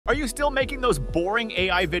Are you still making those boring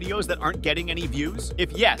AI videos that aren't getting any views?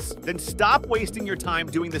 If yes, then stop wasting your time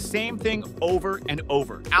doing the same thing over and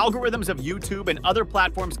over. Algorithms of YouTube and other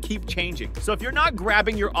platforms keep changing. So if you're not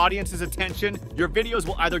grabbing your audience's attention, your videos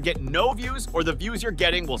will either get no views or the views you're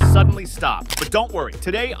getting will suddenly stop. But don't worry,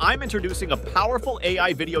 today I'm introducing a powerful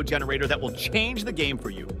AI video generator that will change the game for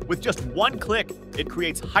you. With just one click, it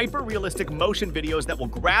creates hyper-realistic motion videos that will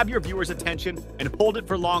grab your viewers' attention and hold it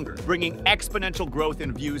for longer, bringing exponential growth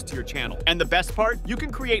in views to your channel. And the best part? You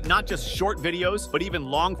can create not just short videos, but even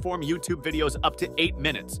long-form YouTube videos up to 8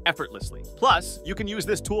 minutes effortlessly. Plus, you can use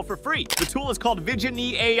this tool for free. The tool is called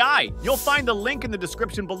Viginie AI. You'll find the link in the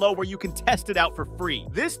description below where you can test it out for free.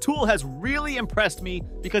 This tool has really impressed me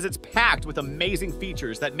because it's packed with amazing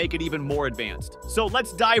features that make it even more advanced. So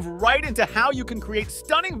let's dive right into how you can create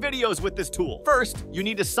stunning videos with this tool. First, you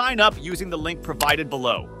need to sign up using the link provided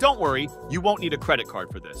below. Don't worry, you won't need a credit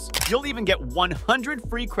card for this. You'll even get 100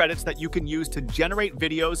 free credits that you can use to generate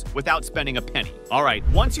videos without spending a penny. All right,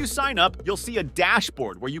 once you sign up, you'll see a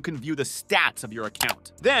dashboard where you can view the stats of your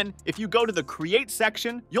account. Then, if you go to the Create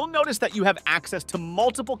section, you'll notice that you have access to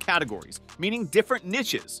multiple categories, meaning different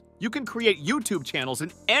niches. You can create YouTube channels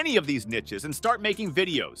in any of these niches and start making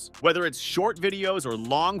videos. Whether it's short videos or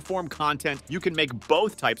long-form content, you can make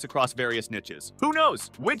both types across various niches. Who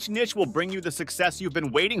knows which niche will bring you the success you've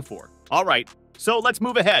been waiting for? All right, so let's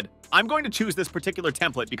move ahead. I'm going to choose this particular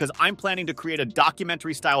template because I'm planning to create a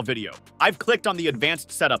documentary-style video. I've clicked on the Advanced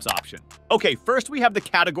Setups option. Okay, first we have the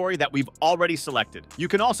category that we've already selected. You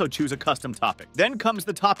can also choose a custom topic. Then comes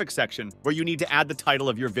the topic section where you need to add the title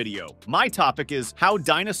of your video. My topic is How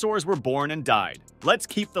Dinosaurs Were Born and Died. Let's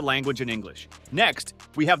keep the language in English. Next,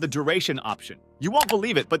 we have the duration option. You won't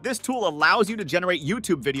believe it, but this tool allows you to generate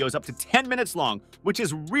YouTube videos up to 10 minutes long, which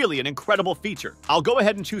is really an incredible feature. I'll go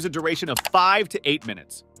ahead and choose a duration of 5 to 8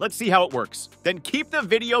 minutes. Let's see how it works. Then keep the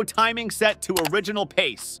video timing set to original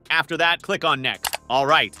pace. After that, click on Next. All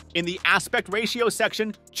right, in the aspect ratio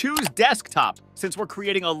section, choose desktop since we're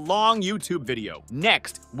creating a long YouTube video.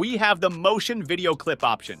 Next, we have the motion video clip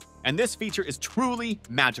option. And this feature is truly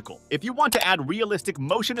magical. If you want to add realistic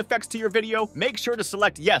motion effects to your video, make sure to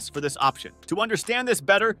select yes for this option. To understand this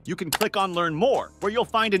better, you can click on Learn More, where you'll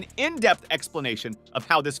find an in-depth explanation of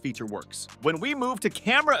how this feature works. When we move to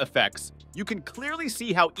camera effects, you can clearly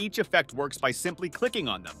see how each effect works by simply clicking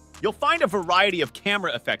on them. You'll find a variety of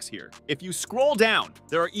camera effects here. If you scroll down,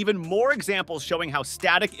 there are even more examples showing how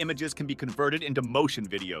static images can be converted into motion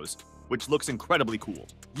videos, which looks incredibly cool.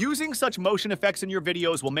 Using such motion effects in your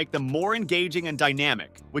videos will make them more engaging and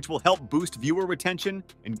dynamic, which will help boost viewer retention,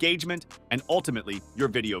 engagement, and ultimately your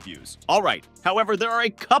video views. All right, however, there are a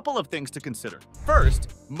couple of things to consider. First,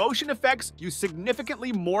 motion effects use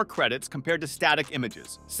significantly more credits compared to static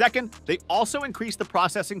images. Second, they also increase the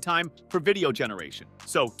processing time for video generation.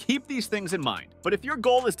 So keep these things in mind. But if your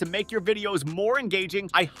goal is to make your videos more engaging,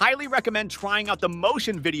 I highly recommend trying out the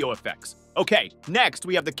motion video effects. Okay, next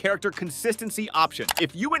we have the character consistency option.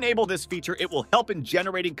 If you enable this feature, it will help in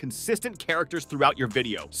generating consistent characters throughout your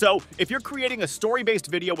video. So if you're creating a story-based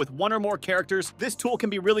video with one or more characters, this tool can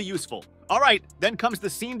be really useful. All right, then comes the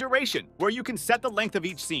scene duration, where you can set the length of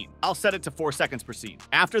each scene. I'll set it to 4 seconds per scene.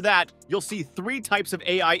 After that, you'll see 3 types of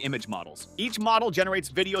AI image models. Each model generates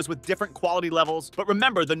videos with different quality levels, but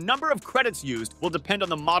remember, the number of credits used will depend on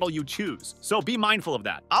the model you choose, so be mindful of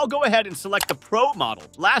that. I'll go ahead and select the Pro model.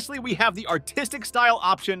 Lastly, we have the artistic style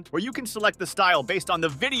option, where you can select the style based on the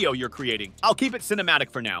video you're creating. I'll keep it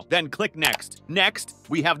cinematic for now, then click Next. Next,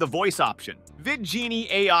 we have the voice option. Viginie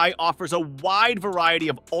AI offers a wide variety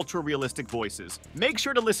of ultra-realistic voices. Make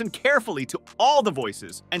sure to listen carefully to all the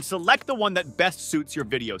voices and select the one that best suits your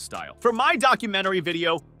video style. For my documentary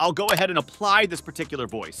video, I'll go ahead and apply this particular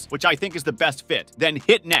voice, which I think is the best fit. Then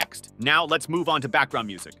hit Next. Now let's move on to background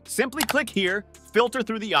music. Simply click here, filter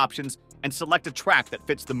through the options, and select a track that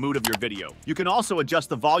fits the mood of your video. You can also adjust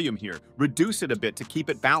the volume here, reduce it a bit to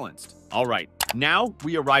keep it balanced. All right, now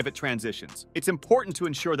we arrive at transitions. It's important to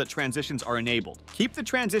ensure that transitions are enabled. Keep the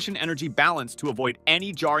transition energy balanced to avoid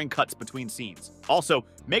any jarring cuts between scenes. Also,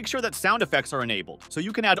 make sure that sound effects are enabled, so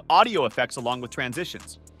you can add audio effects along with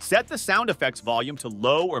transitions. Set the sound effects volume to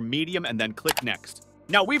low or medium and then click Next.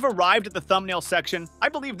 Now we've arrived at the thumbnail section. I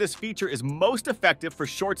believe this feature is most effective for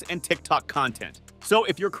Shorts and TikTok content. So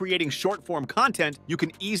if you're creating short-form content, you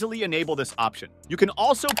can easily enable this option. You can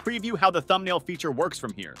also preview how the thumbnail feature works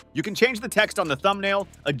from here. You can change the text on the thumbnail,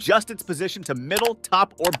 adjust its position to middle,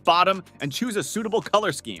 top, or bottom, and choose a suitable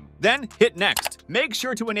color scheme. Then hit Next. Make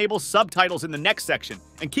sure to enable subtitles in the next section,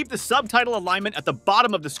 and keep the subtitle alignment at the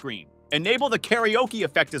bottom of the screen. Enable the karaoke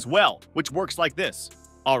effect as well, which works like this.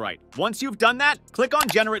 Alright, once you've done that, click on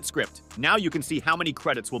Generate Script. Now you can see how many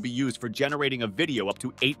credits will be used for generating a video up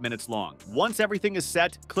to 8 minutes long. Once everything is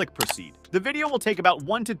set, click Proceed. The video will take about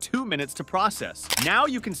 1 to 2 minutes to process. Now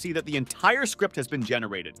you can see that the entire script has been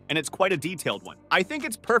generated, and it's quite a detailed one. I think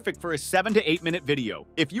it's perfect for a 7 to 8 minute video.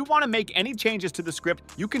 If you want to make any changes to the script,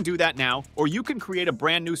 you can do that now, or you can create a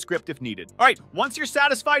brand new script if needed. Alright, once you're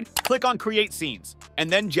satisfied, click on Create Scenes,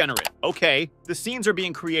 and then Generate. Okay, the scenes are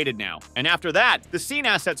being created now, and after that, the scene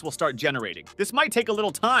assets will start generating. This might take a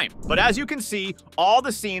little time, but as you can see, all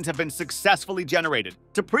the scenes have been successfully generated.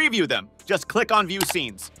 To preview them, just click on View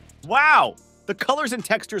Scenes. Wow! The colors and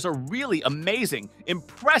textures are really amazing,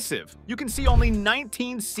 impressive. You can see only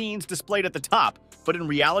 19 scenes displayed at the top, but in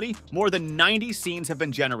reality, more than 90 scenes have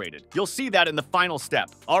been generated. You'll see that in the final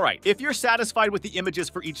step. Alright, if you're satisfied with the images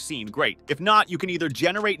for each scene, great. If not, you can either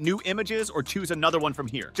generate new images or choose another one from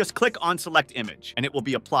here. Just click on Select Image, and it will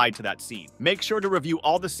be applied to that scene. Make sure to review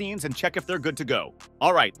all the scenes and check if they're good to go.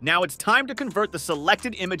 Alright, now it's time to convert the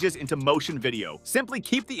selected images into motion video. Simply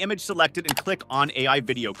keep the image selected and click on AI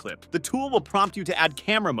Video Clip. The tool will prompt you to add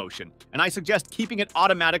camera motion, and I suggest keeping it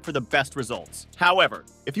automatic for the best results. However,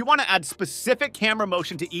 if you want to add specific camera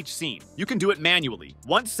motion to each scene, you can do it manually.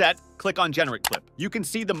 Once set, click on Generate Clip. You can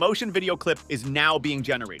see the motion video clip is now being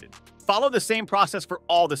generated. Follow the same process for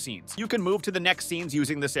all the scenes. You can move to the next scenes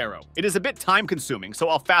using this arrow. It is a bit time-consuming, so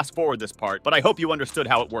I'll fast forward this part, but I hope you understood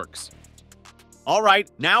how it works.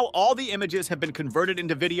 Alright, now all the images have been converted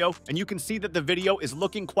into video, and you can see that the video is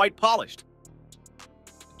looking quite polished.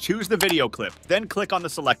 Choose the video clip, then click on the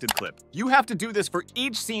selected clip. You have to do this for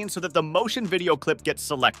each scene so that the motion video clip gets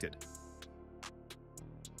selected.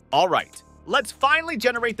 Alright, let's finally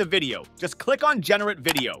generate the video. Just click on Generate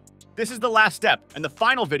Video. This is the last step, and the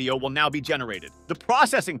final video will now be generated. The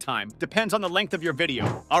processing time depends on the length of your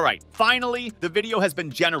video. Alright, finally, the video has been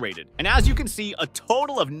generated. And as you can see, a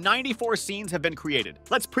total of 94 scenes have been created.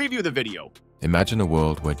 Let's preview the video. Imagine a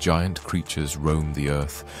world where giant creatures roam the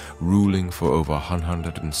earth, ruling for over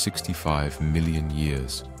 165 million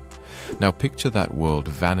years. Now picture that world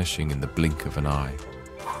vanishing in the blink of an eye.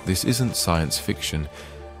 This isn't science fiction,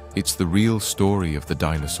 it's the real story of the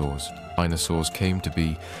dinosaurs. Dinosaurs came to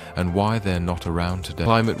be and why they're not around today. The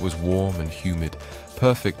climate was warm and humid,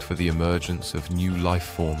 perfect for the emergence of new life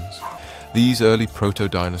forms. These early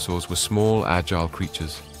proto-dinosaurs were small, agile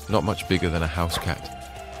creatures, not much bigger than a house cat.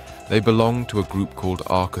 They belonged to a group called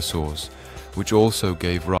archosaurs, which also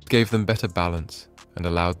gave them better balance and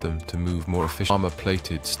allowed them to move more efficiently.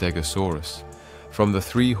 Armor-plated stegosaurus. From the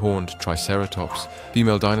three-horned triceratops,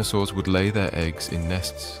 female dinosaurs would lay their eggs in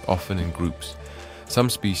nests, often in groups. Some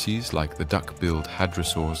species, like the duck-billed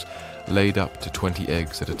hadrosaurs, laid up to 20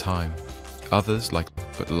 eggs at a time. Others, like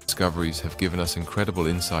discoveries, have given us incredible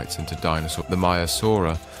insights into dinosaurs. The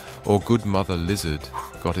Maiasaura, or good mother lizard,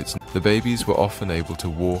 got its. The babies were often able to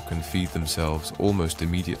walk and feed themselves almost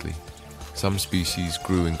immediately. Some species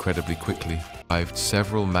grew incredibly quickly, survived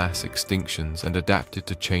several mass extinctions, and adapted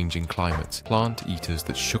to changing climates. Plant eaters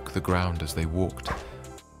that shook the ground as they walked.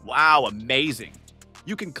 Wow, amazing!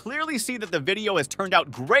 You can clearly see that the video has turned out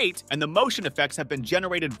great, and the motion effects have been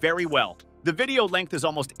generated very well. The video length is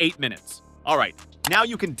almost 8 minutes. Alright, now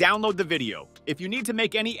you can download the video. If you need to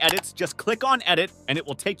make any edits, just click on Edit, and it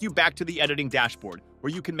will take you back to the editing dashboard,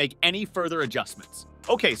 where you can make any further adjustments.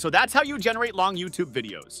 Okay, so that's how you generate long YouTube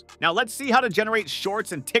videos. Now let's see how to generate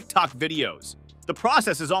shorts and TikTok videos. The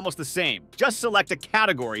process is almost the same. Just select a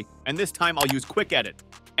category, and this time I'll use Quick Edit.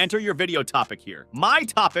 Enter your video topic here. My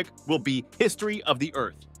topic will be History of the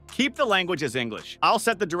Earth. Keep the language as English. I'll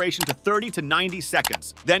set the duration to 30 to 90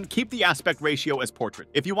 seconds. Then keep the aspect ratio as portrait.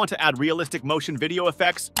 If you want to add realistic motion video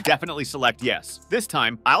effects, definitely select yes. This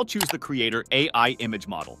time, I'll choose the Creator AI image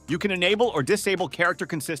model. You can enable or disable character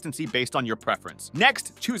consistency based on your preference.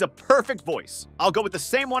 Next, choose a perfect voice. I'll go with the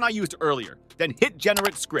same one I used earlier. Then hit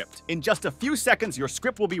Generate Script. In just a few seconds, your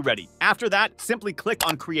script will be ready. After that, simply click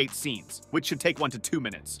on Create Scenes, which should take 1 to 2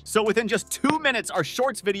 minutes. So within just 2 minutes, our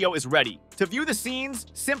shorts video is ready. To view the scenes,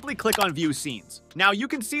 simply click on View Scenes. Now you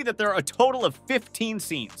can see that there are a total of 15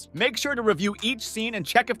 scenes. Make sure to review each scene and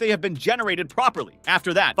check if they have been generated properly.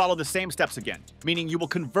 After that, follow the same steps again, meaning you will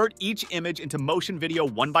convert each image into motion video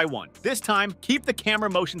one by one. This time, keep the camera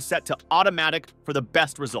motion set to automatic for the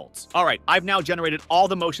best results. Alright, I've now generated all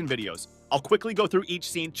the motion videos. I'll quickly go through each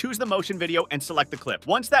scene, choose the motion video, and select the clip.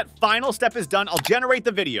 Once that final step is done, I'll generate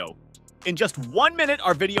the video. In just 1 minute,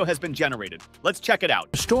 our video has been generated. Let's check it out.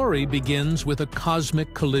 The story begins with a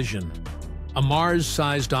cosmic collision. A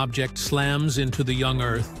Mars-sized object slams into the young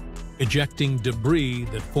Earth, ejecting debris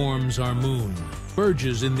that forms our moon.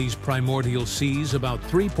 Emerges in these primordial seas about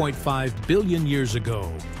 3.5 billion years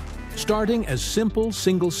ago. starting as simple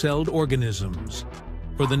single-celled organisms.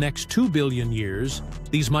 For the next 2 billion years,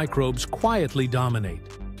 these microbes quietly dominate,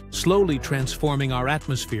 slowly transforming our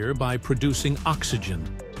atmosphere by producing oxygen.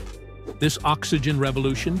 This oxygen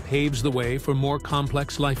revolution paves the way for more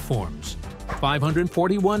complex life forms.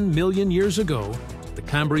 541 million years ago, the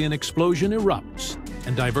Cambrian explosion erupts,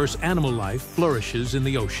 and diverse animal life flourishes in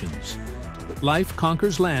the oceans. Life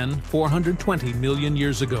conquers land 420 million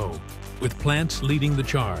years ago, with plants leading the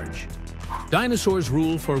charge. Dinosaurs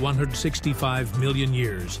rule for 165 million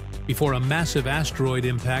years, before a massive asteroid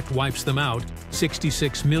impact wipes them out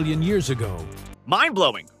 66 million years ago.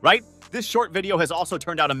 Mind-blowing, right? This short video has also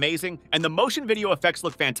turned out amazing, and the motion video effects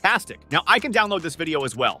look fantastic. Now, I can download this video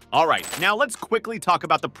as well. All right, now let's quickly talk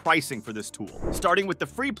about the pricing for this tool, starting with the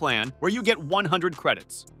free plan, where you get 100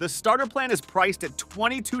 credits. The starter plan is priced at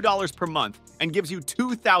 $22 per month and gives you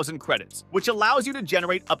 2,000 credits, which allows you to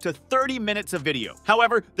generate up to 30 minutes of video.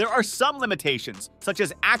 However, there are some limitations, such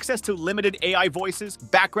as access to limited AI voices,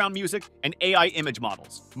 background music, and AI image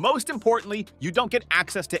models. Most importantly, you don't get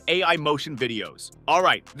access to AI motion videos. All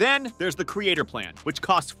right, then there's the creator plan, which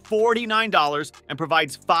costs $49 and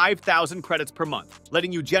provides 5,000 credits per month,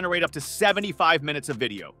 letting you generate up to 75 minutes of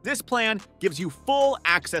video. This plan gives you full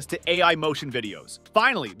access to AI motion videos.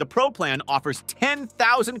 Finally, the Pro plan offers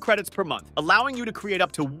 10,000 credits per month, allowing you to create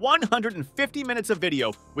up to 150 minutes of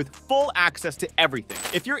video with full access to everything.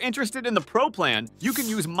 If you're interested in the Pro plan, you can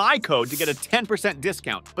use my code to get a 10%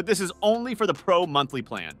 discount, but this is only for the Pro monthly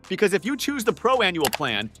plan. Because if you choose the Pro annual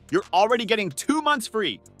plan, you're already getting 2 months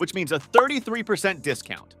free, which means a 33%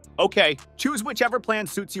 discount. Okay, choose whichever plan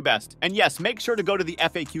suits you best. And yes, make sure to go to the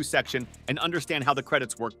FAQ section and understand how the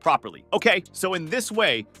credits work properly. Okay, so in this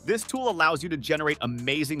way, this tool allows you to generate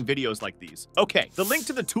amazing videos like these. Okay, the link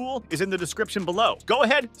to the tool is in the description below. Go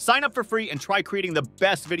ahead, sign up for free, and try creating the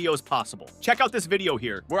best videos possible. Check out this video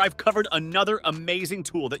here, where I've covered another amazing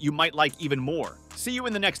tool that you might like even more. See you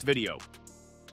in the next video.